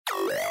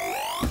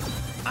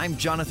I'm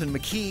Jonathan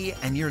McKee,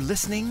 and you're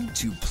listening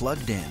to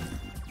Plugged In.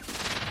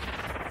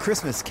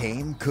 Christmas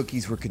came,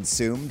 cookies were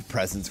consumed,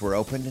 presents were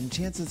opened, and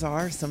chances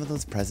are some of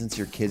those presents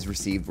your kids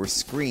received were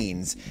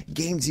screens,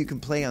 games you can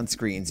play on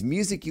screens,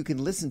 music you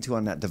can listen to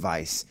on that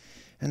device.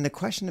 And the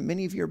question that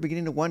many of you are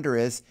beginning to wonder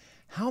is,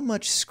 how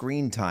much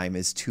screen time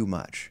is too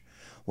much?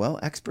 Well,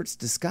 experts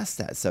discussed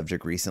that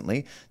subject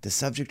recently, the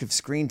subject of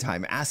screen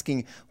time,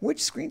 asking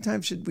which screen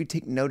time should we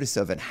take notice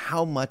of and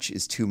how much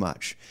is too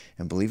much?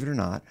 And believe it or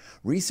not,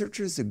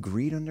 researchers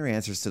agreed on their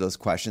answers to those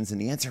questions, and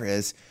the answer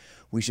is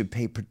we should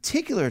pay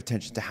particular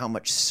attention to how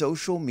much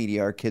social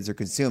media our kids are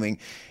consuming,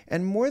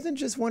 and more than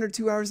just 1 or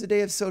 2 hours a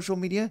day of social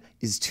media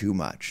is too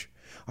much.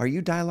 Are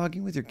you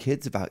dialoguing with your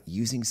kids about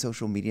using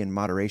social media in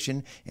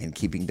moderation and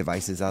keeping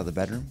devices out of the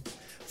bedroom?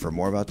 For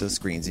more about those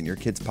screens in your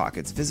kids'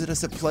 pockets, visit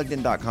us at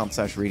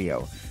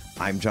pluggedin.com/radio.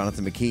 I'm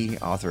Jonathan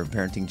McKee, author of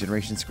Parenting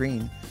Generation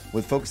Screen,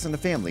 with Focus on the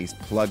Family's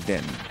Plugged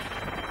In.